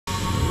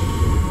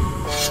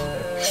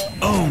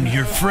Own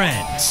your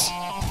friends.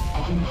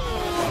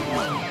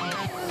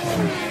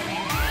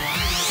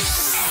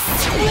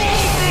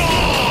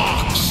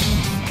 Roblox!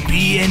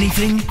 Be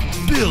anything,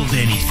 build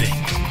anything.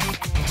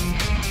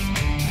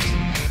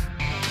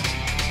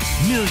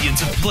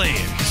 Millions of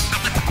players.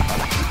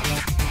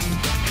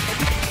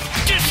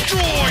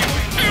 Destroy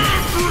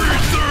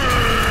everything!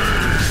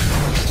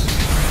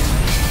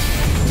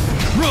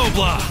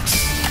 Roblox!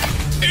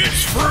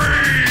 It's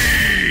free!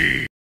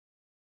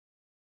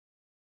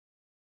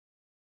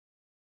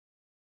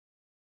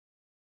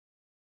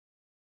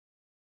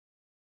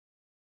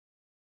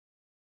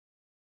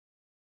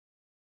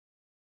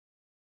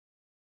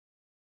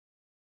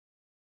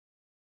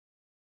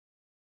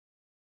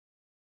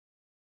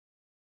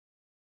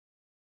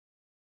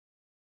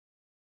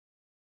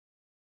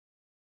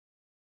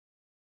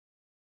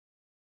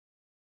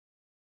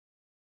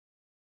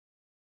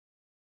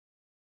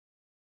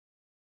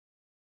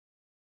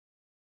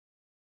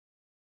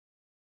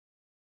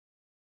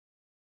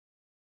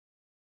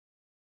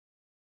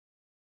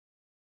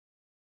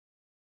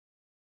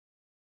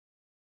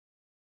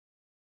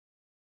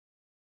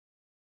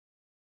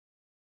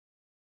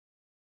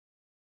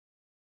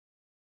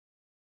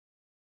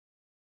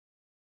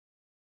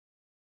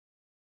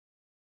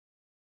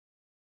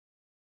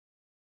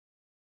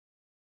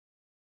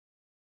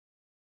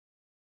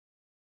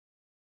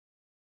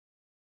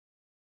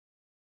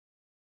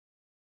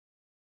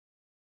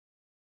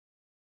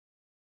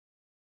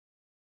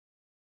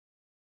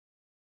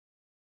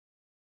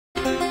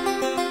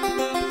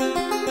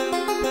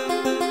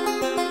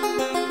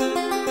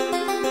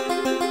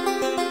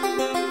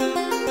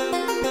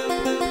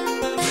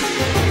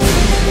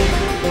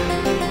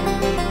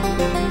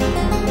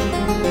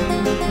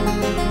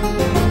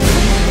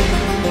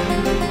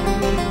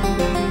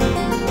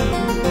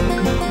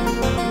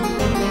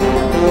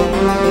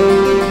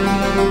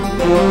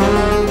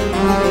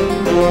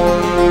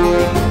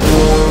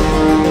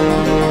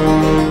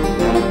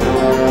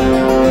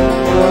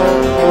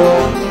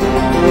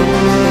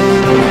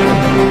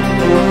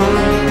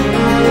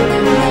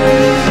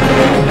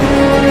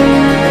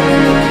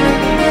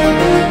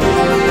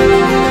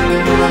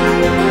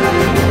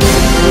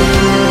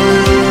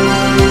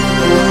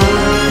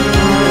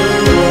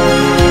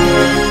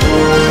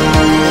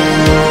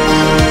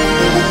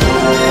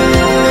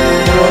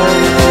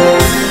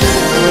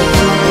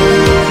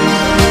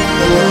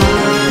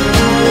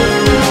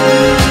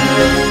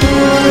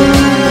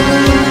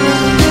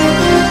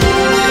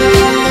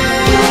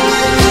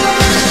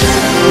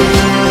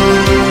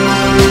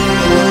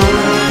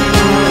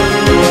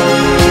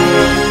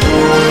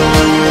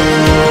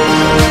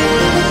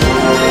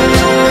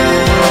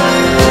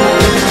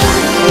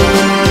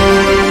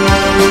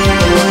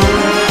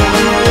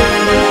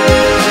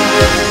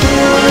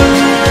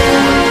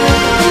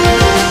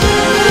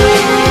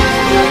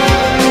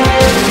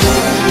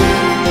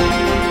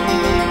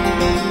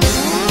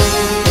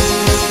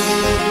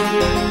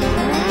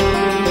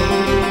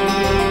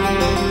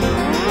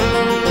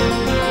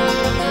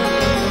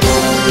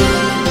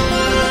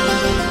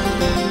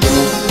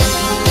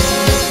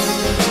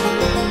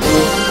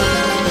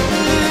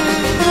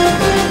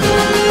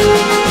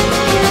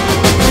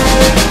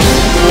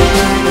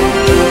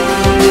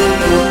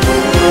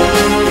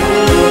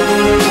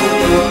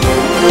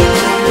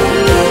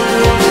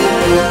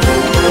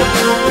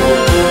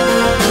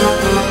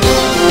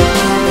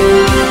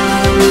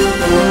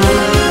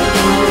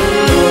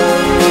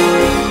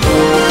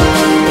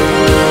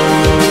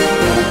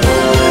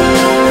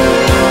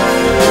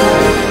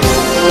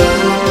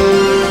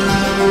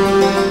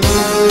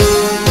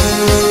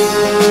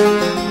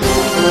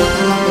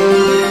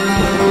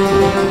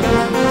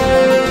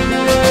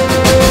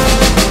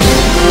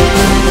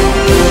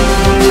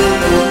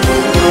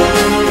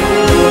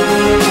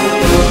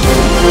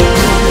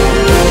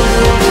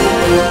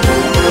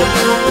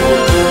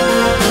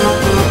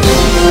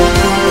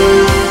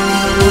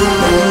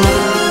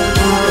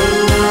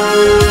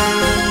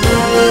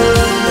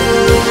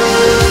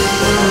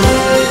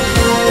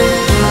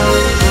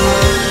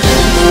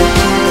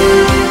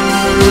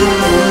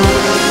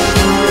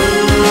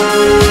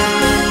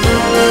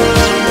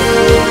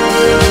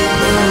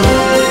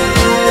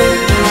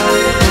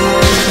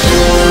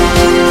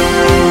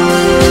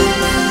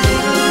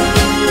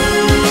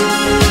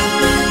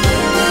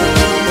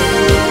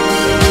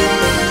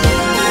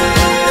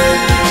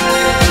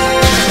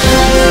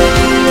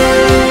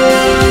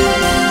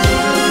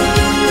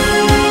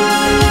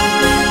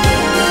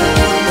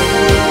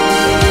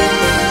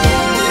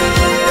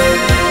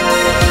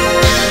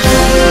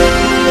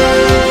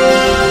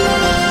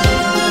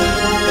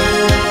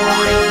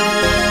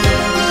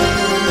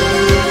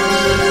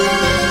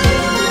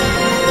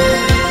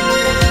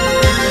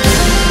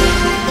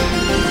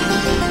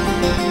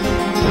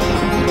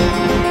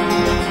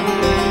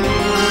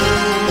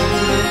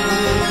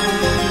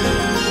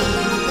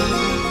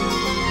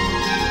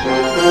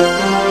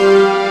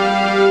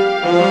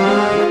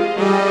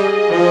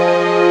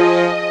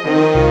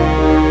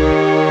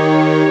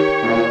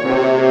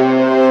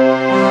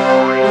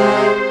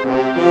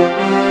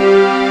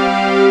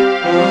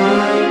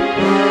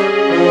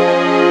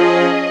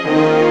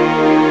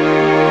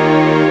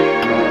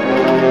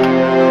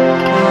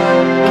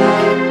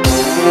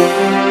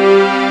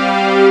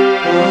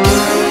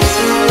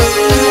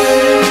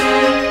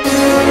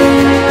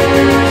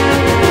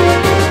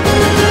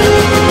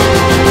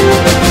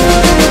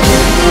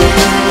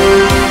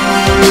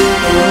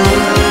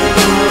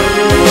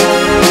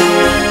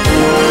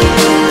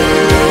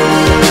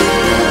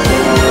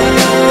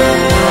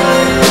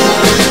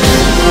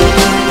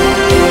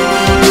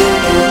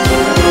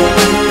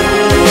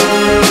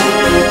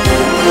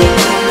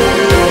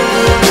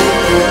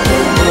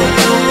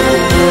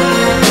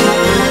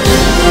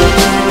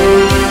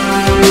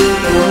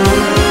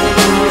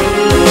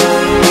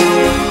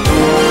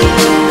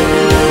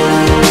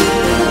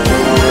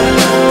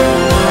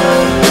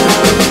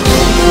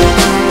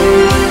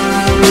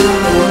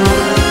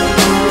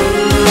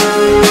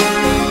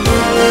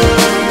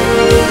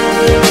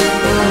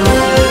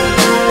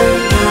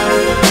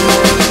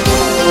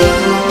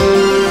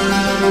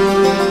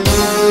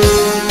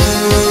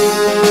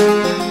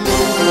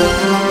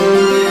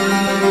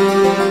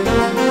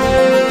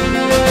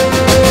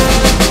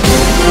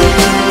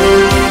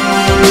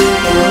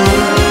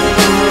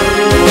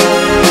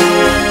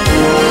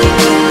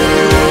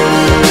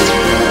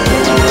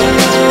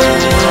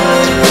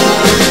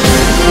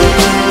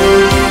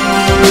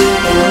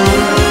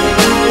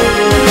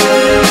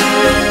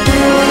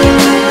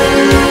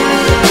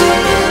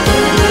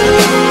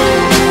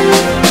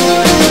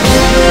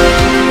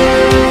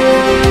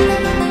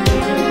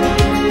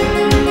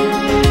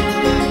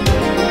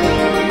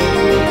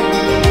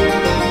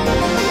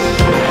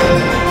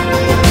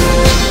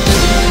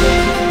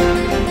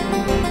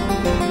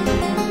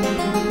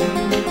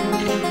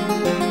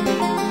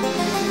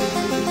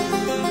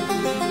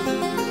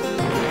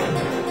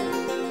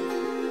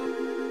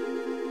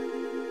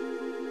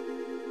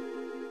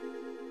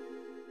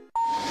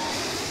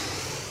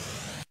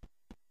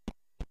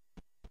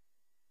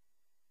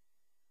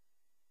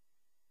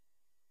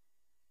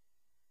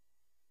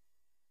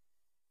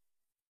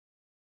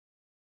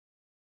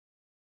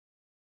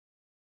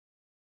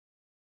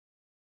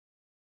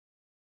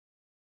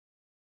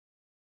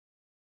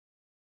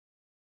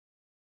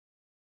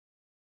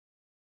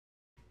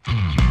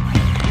 Everybody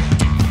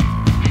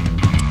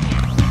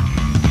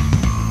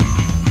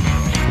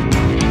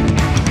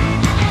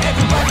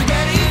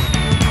ready?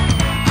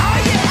 Oh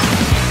yeah!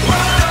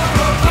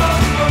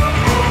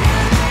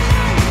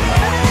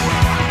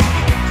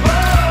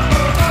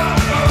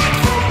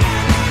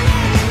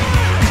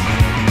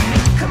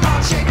 Come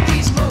on, check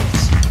these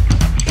moves.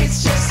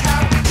 It's just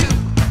how we do.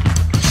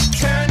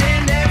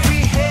 Turning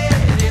every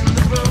head in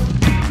the room.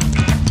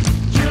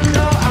 You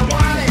know I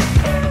want it.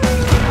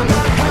 I'm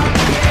gonna come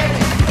get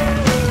it.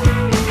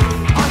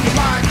 On your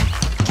mark,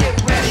 get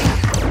ready.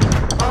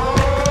 Oh,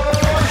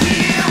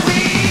 here we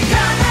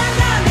go. Na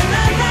na na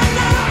na na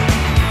na.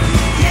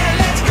 Yeah,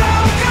 let's go,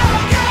 go,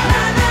 go.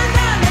 Na na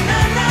na na na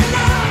na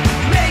na.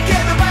 Make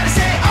everybody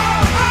say oh,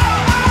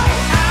 oh, oh.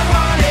 I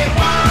want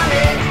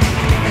it,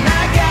 and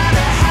I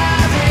gotta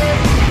have it.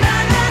 Na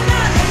na na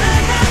na na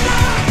na na.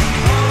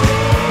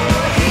 Oh,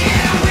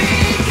 here we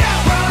go.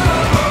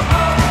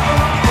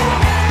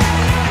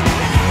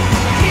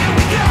 Here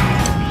we go.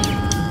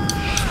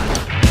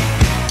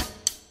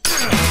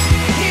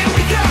 Here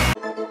we go.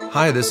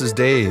 Hi, this is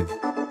Dave,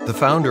 the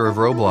founder of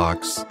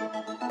Roblox.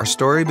 Our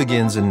story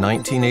begins in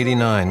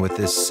 1989 with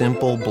this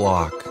simple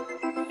block.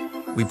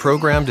 We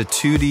programmed a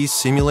 2D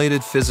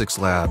simulated physics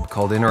lab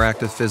called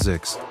Interactive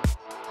Physics,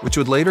 which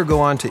would later go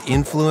on to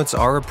influence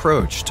our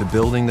approach to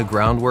building the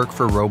groundwork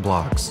for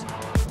Roblox.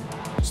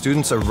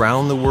 Students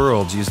around the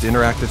world used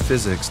interactive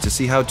physics to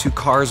see how two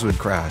cars would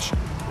crash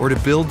or to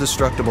build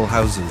destructible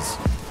houses.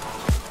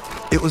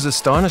 It was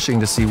astonishing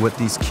to see what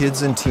these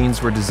kids and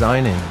teens were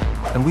designing,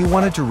 and we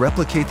wanted to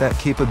replicate that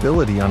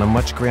capability on a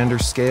much grander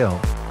scale.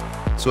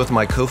 So with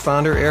my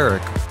co-founder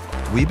Eric,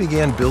 we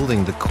began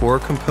building the core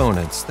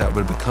components that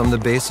would become the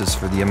basis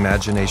for the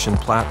Imagination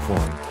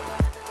platform.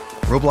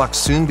 Roblox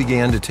soon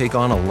began to take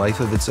on a life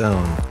of its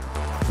own.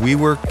 We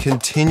worked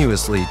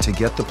continuously to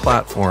get the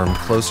platform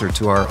closer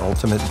to our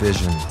ultimate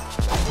vision.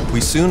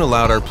 We soon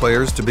allowed our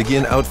players to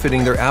begin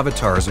outfitting their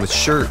avatars with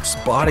shirts,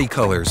 body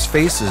colors,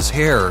 faces,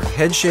 hair,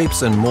 head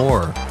shapes, and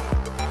more.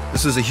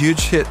 This is a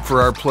huge hit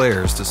for our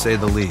players, to say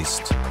the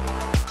least.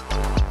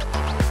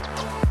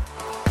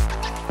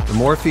 The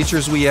more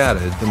features we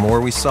added, the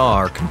more we saw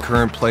our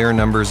concurrent player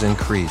numbers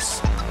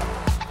increase.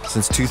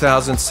 Since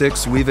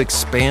 2006, we've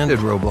expanded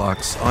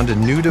Roblox onto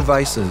new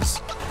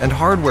devices and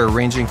hardware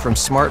ranging from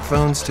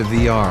smartphones to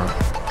VR.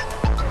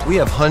 We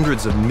have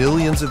hundreds of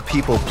millions of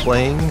people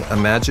playing,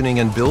 imagining,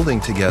 and building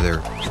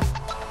together,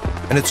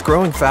 and it's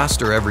growing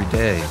faster every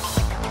day.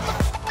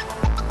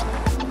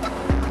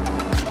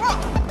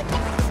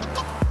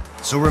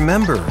 So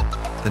remember,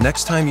 the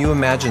next time you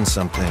imagine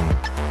something,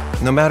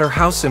 no matter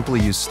how simply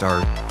you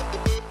start,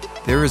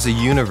 there is a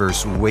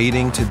universe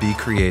waiting to be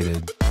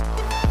created.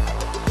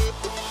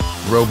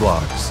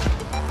 Roblox,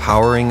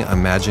 powering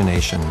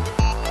imagination.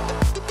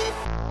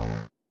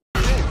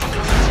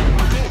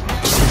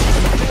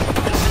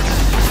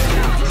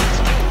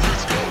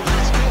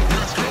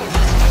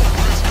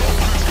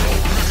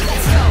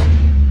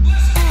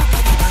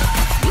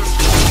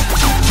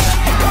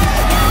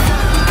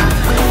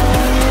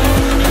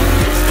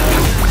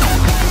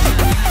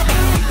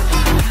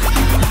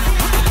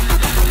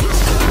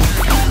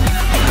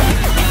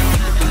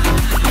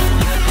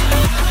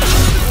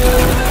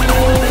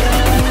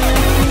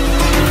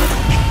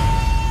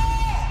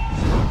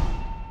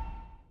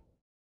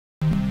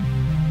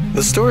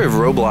 The story of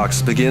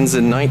Roblox begins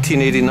in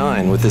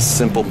 1989 with this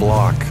simple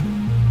block.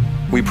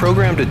 We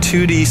programmed a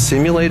 2D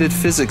simulated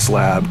physics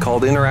lab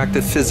called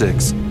Interactive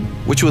Physics,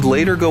 which would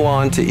later go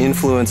on to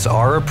influence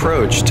our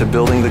approach to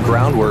building the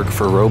groundwork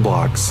for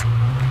Roblox.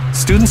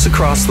 Students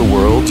across the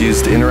world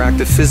used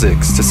interactive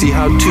physics to see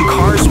how two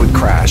cars would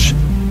crash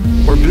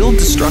or build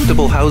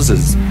destructible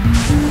houses.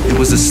 It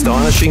was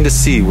astonishing to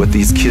see what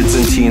these kids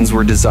and teens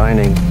were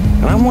designing,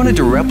 and I wanted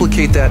to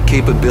replicate that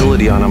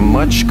capability on a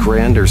much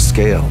grander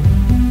scale.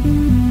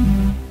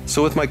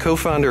 So with my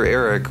co-founder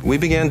Eric, we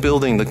began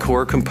building the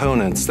core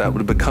components that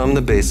would become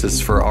the basis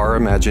for our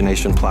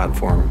Imagination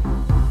platform.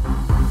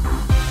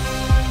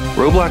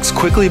 Roblox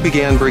quickly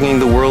began bringing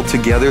the world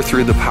together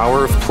through the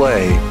power of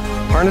play,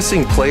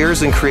 harnessing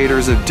players and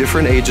creators of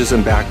different ages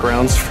and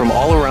backgrounds from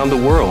all around the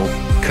world,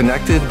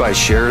 connected by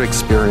shared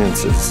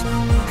experiences.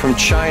 From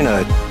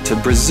China to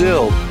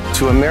Brazil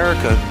to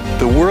America,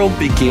 the world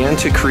began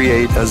to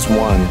create as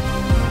one.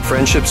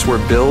 Friendships were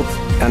built,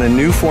 and a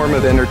new form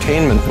of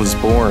entertainment was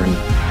born.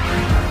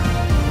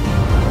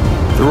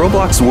 The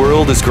Roblox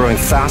world is growing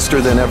faster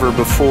than ever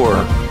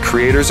before.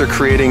 Creators are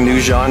creating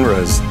new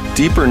genres,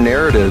 deeper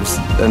narratives,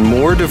 and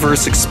more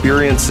diverse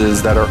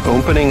experiences that are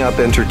opening up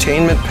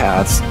entertainment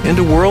paths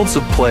into worlds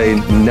of play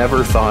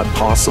never thought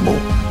possible.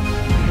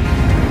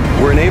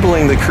 We're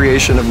enabling the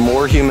creation of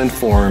more human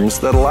forms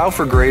that allow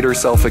for greater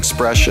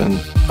self-expression,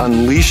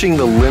 unleashing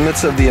the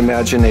limits of the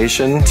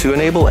imagination to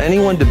enable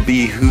anyone to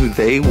be who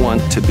they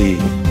want to be.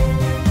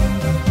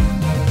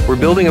 We're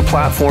building a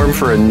platform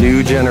for a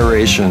new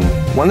generation,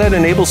 one that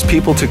enables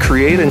people to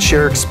create and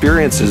share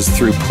experiences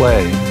through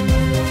play.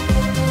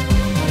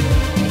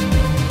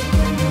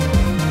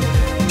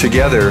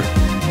 Together,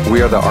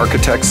 we are the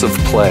architects of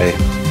play.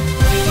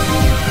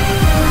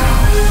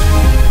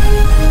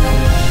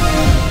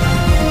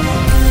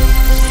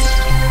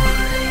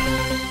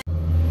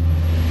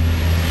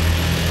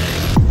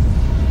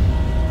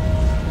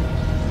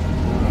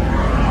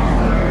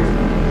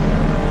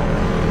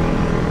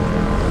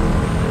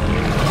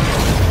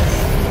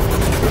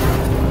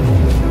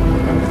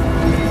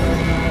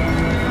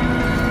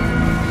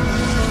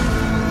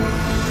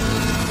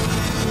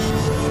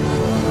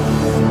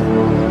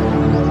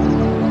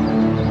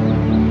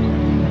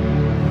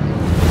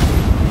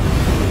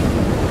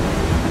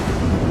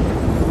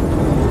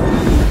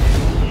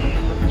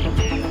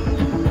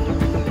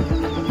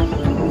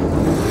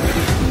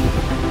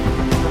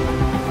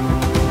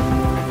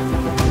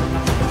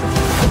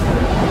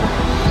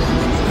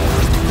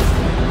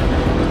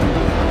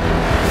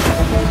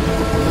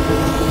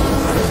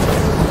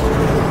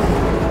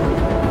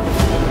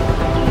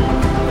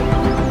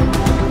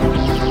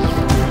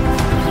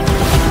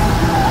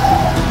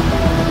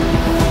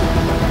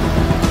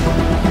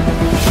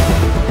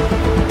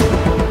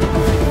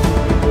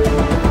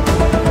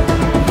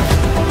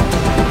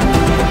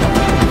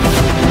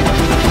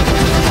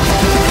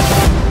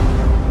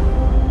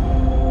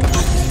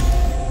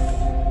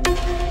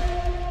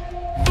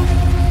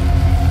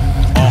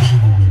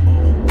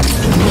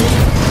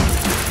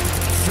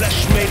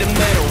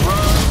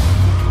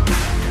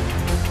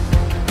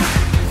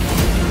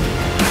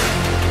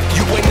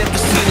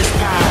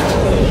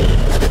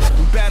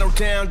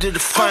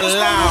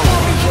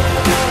 loud.